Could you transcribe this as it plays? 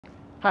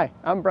Hi,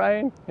 I'm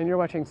Brian, and you're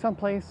watching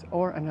Someplace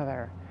or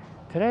Another.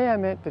 Today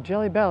I'm at the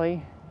Jelly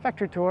Belly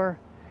factory tour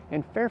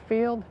in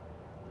Fairfield,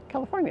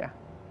 California.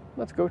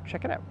 Let's go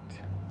check it out.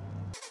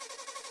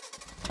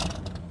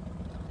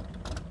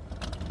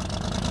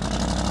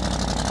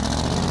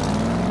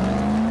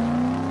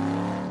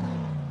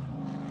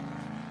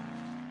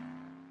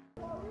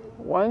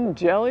 One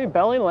Jelly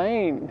Belly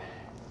Lane.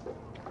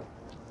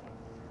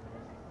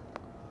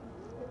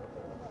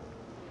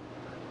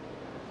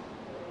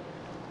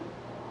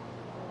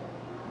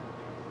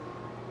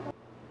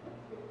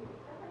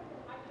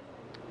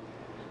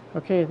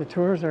 Okay, the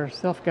tours are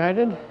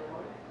self-guided,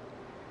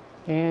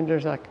 and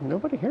there's like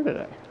nobody here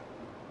today.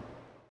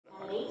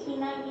 In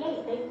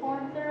 1898, they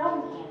formed their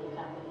own candy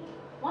company.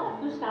 One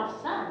of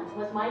Gustav's sons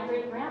was my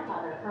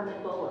great-grandfather,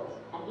 Herman Goelitz,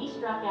 and he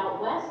struck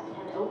out west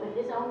and opened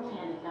his own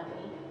candy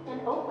company in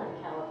Oakland,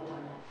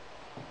 California.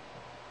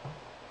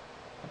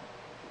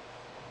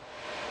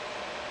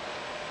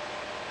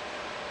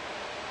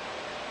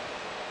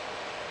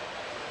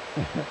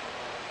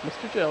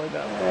 Mr. Jelly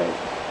Belly.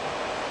 Right.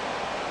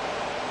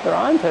 They're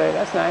on today,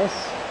 that's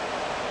nice.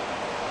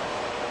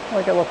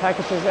 Like little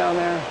packages down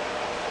there.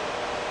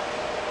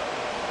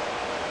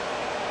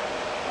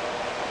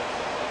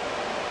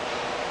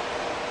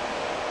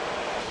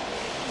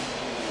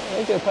 I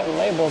think they're putting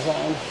labels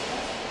on.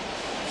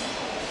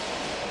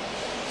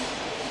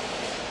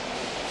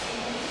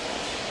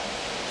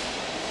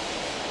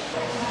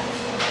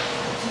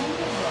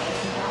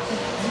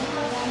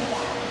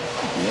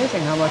 It's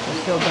amazing how much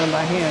is still done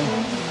by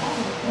hand.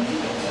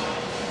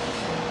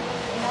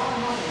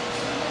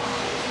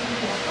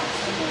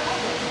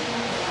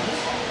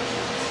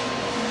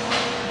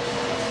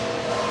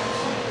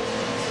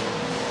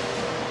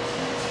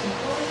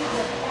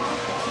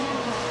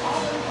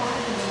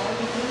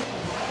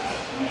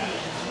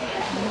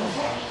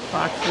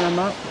 Boxing them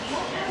up.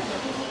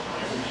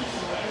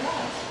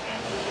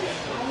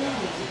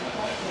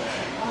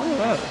 What are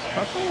those?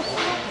 Pretzels?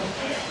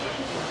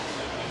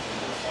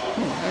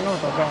 I don't know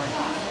what those are.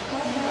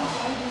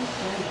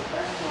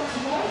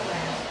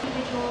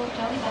 Individual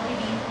Jelly Belly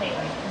bean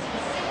flavors and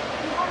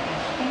specifically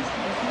hardened thanks to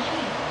this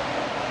machine.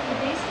 The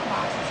base of the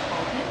box is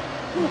folded,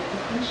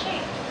 and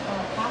shaped, while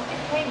a plastic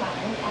tray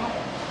liner is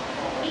added.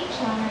 Each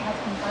liner has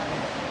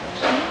compartments. The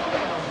machine will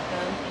fill with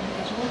those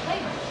individual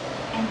flavors.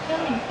 And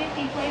filling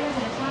 50 flavors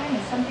at a time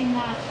is something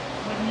that,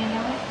 wouldn't you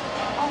know it,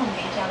 only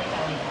Jelly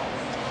Belly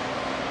does.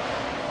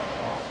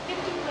 50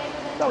 flavors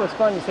at a time. It's always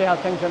fun to see how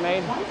things are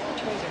made. Once the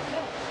trays are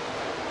filled.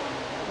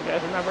 You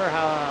guys remember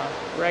how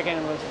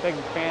Reagan was a big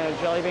fan of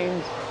jelly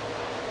beans?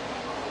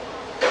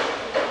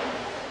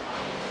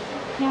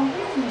 Now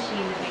here's a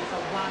machine that makes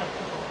a lot of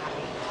people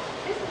happy.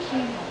 This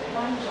machine has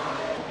one job.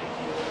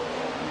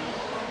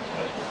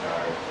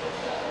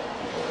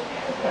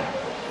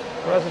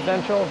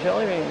 Residential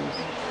jelly beans.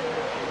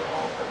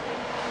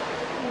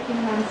 It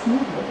can run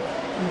smoothly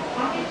and is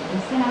packaged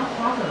and sent out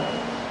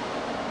properly.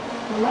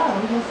 Below,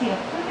 you'll see a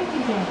perfect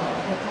example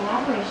of the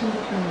collaboration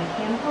between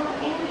mechanical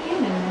and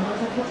human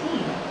members of the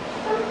team.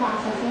 Some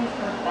processes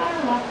are better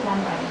left done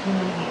by the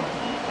human hand,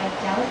 like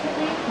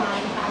delicately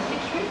applying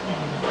plastic shrink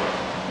films.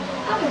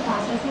 Other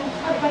processes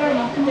are better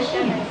left in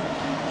machines,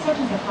 such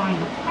as applying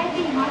a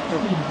piping hot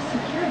steam to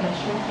secure the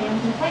shrink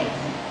films in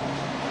place.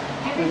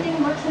 Everything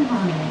works in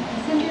harmony to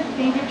send your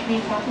favorite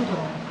treats out the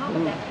door.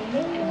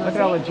 Look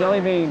at all the jelly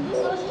beans.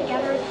 Close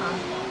together as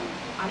possible.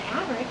 On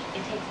average,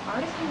 it takes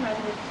artisan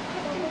residents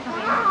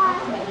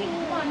approximately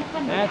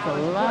 100 That's a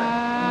hours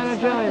lot of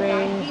jelly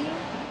beans.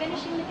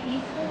 Finishing the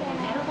piece and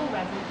edible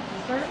resin to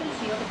preserve and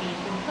seal the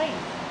beans in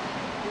place.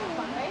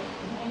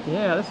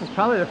 Yeah, this is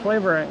probably the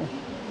flavoring.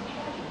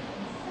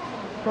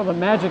 Where the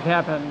magic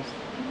happens.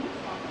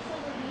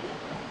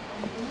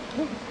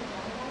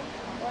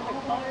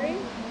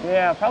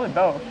 Yeah, probably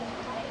both.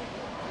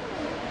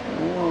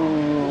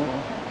 Ooh.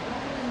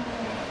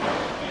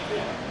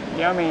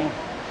 Yummy.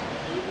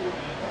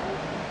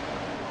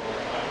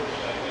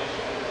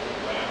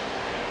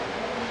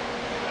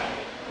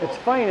 It's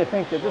funny to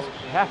think that this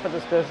half of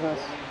this business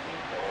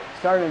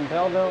started in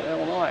Belleville,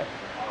 Illinois.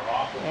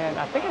 And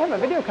I think I have a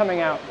video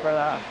coming out for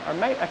that, or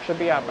might actually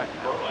be out right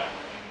now.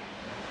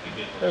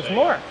 There's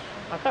more.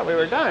 I thought we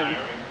were done.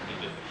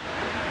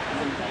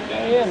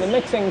 Oh yeah, the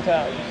mixing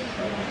tubs.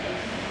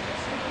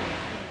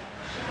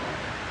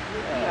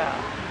 Yeah.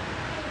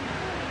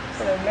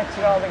 So they mix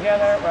it all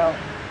together. Well,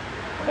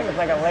 I think it's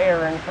like a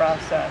layering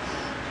process.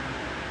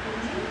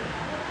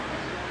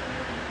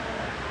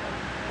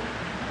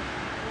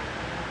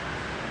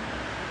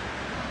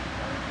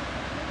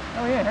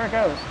 Oh yeah, here it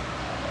goes.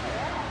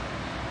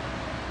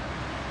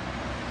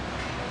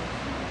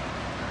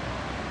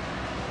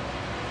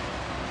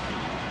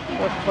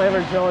 What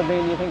flavored jelly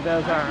bean do you think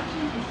those are?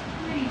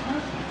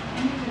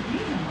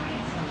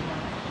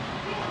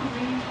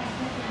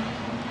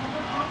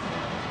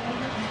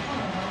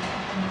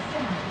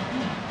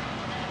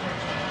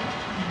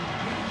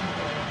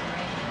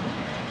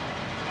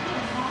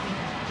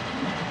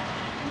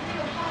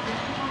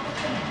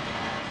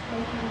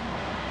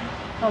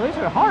 Oh, these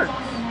are hearts.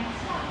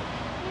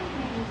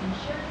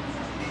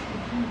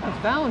 That's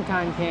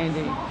Valentine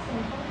candy.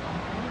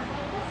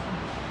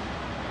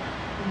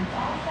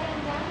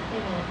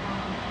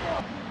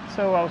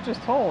 So I was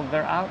just told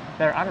they're out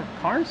of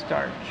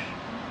cornstarch.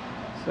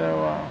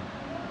 So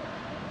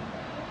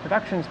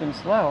production's been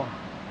slow.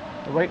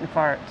 They're waiting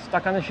for it.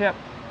 Stuck on the ship.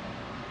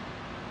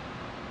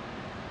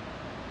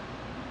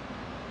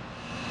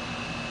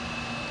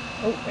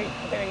 Oh wait,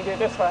 I think I can do it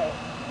this way.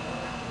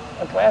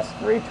 A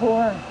class-free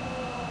tour.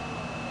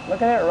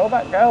 Look at that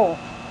robot go.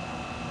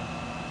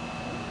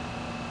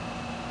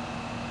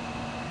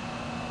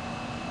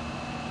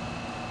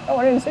 Oh,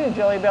 I didn't see the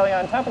Jelly Belly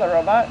on top of the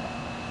robot.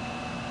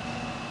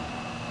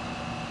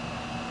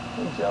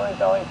 The Jelly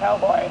Belly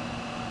cowboy.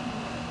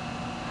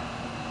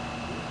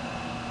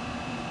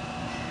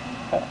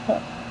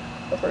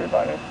 That's pretty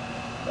funny.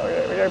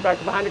 Oh, we get back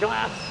behind the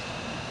glass.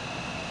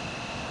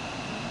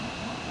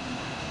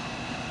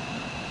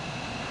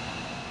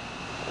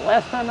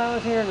 Last time I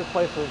was here, this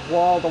place was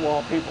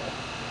wall-to-wall people.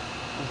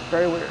 It was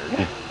very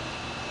weird.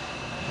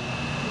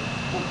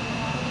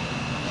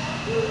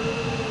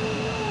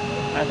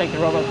 I think the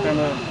robot's gonna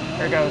move.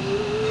 Here it goes.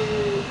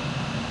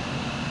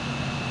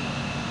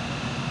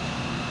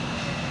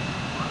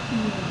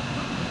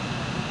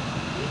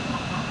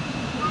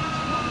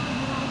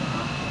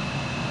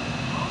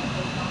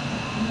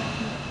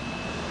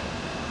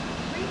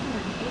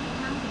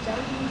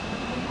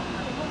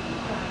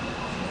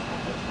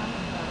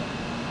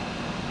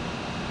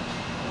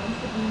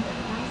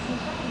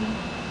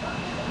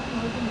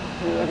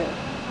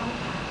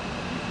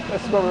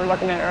 This is what we were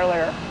looking at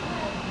earlier.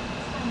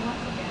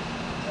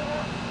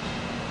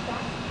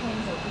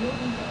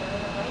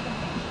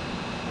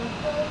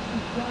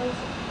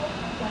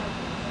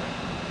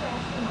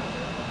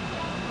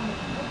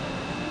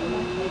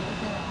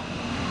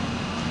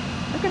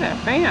 Look at that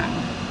fan.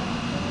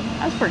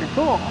 That's pretty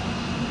cool.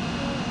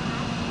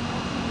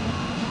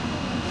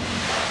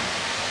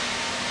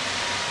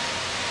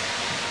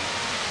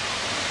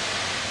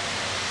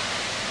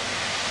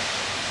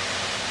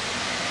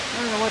 I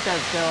don't know what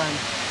that's doing.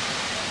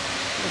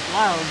 It's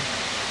loud.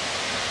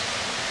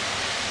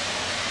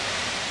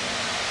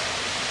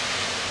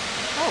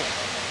 Oh.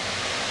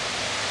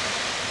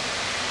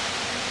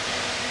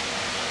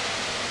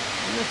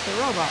 I missed the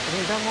robot. Can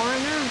you dump more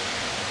in there?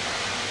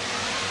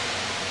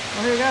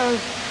 Well, here it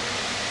goes.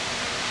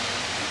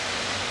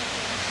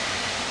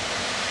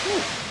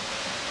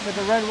 With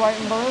the red, white,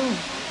 and blue.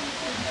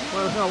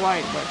 Well, there's no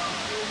white, but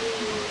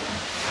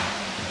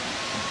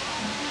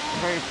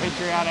very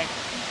patriotic.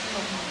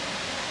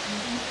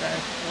 Okay,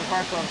 the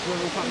Barclove's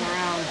moving something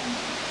around.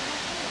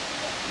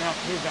 Nope,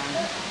 he's done.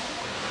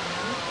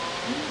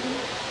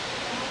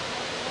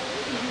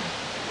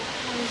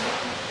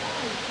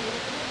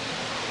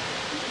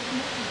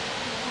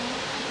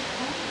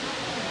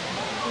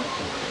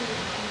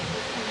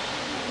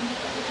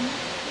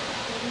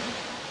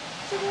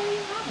 So there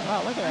you have it.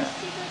 Wow, look at Our that.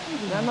 secret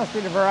ingredient. That must be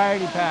the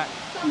variety pack.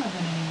 Some of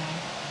them anyway.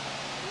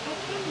 I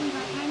can't believe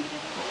our time to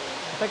get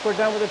I think we're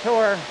done with the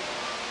tour.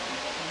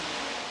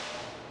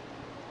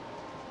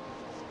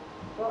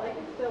 Well, I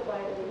can still buy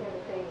them. We have a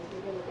thing.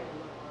 You can look at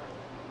them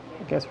online.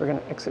 I guess we're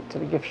gonna exit to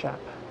the gift shop.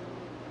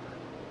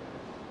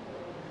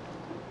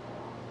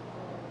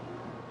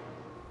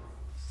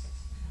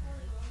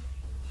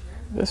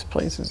 This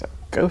place is a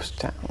ghost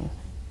town.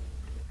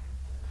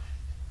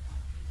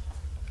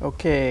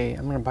 Okay,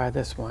 I'm gonna buy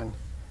this one.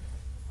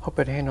 Hope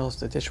it handles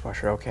the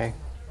dishwasher okay.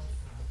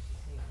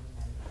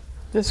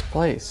 This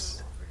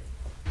place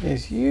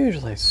is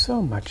usually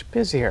so much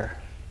busier.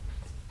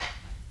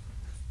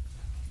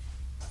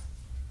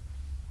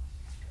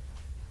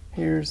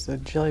 Here's the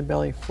Jelly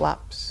Belly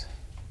flops.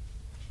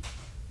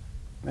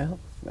 Well,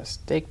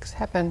 mistakes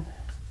happen.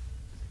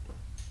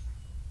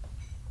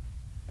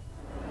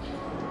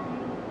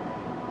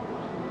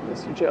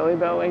 Mr. Jelly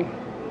Belly.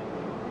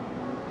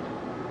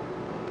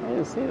 I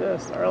didn't see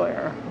this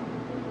earlier.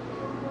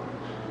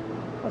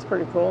 That's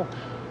pretty cool.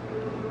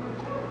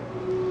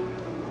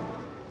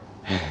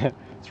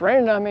 It's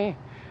raining on me.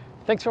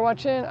 Thanks for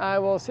watching. I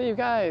will see you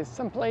guys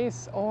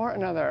someplace or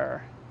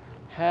another.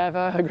 Have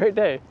a great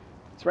day.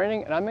 It's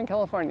raining and I'm in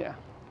California.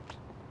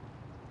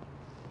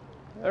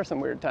 There's some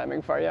weird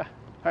timing for you. All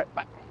right,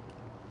 bye.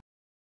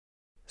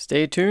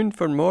 Stay tuned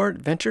for more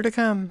adventure to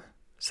come.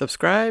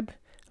 Subscribe,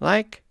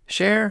 like,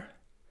 share,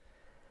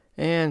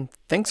 and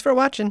thanks for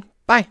watching.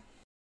 Bye.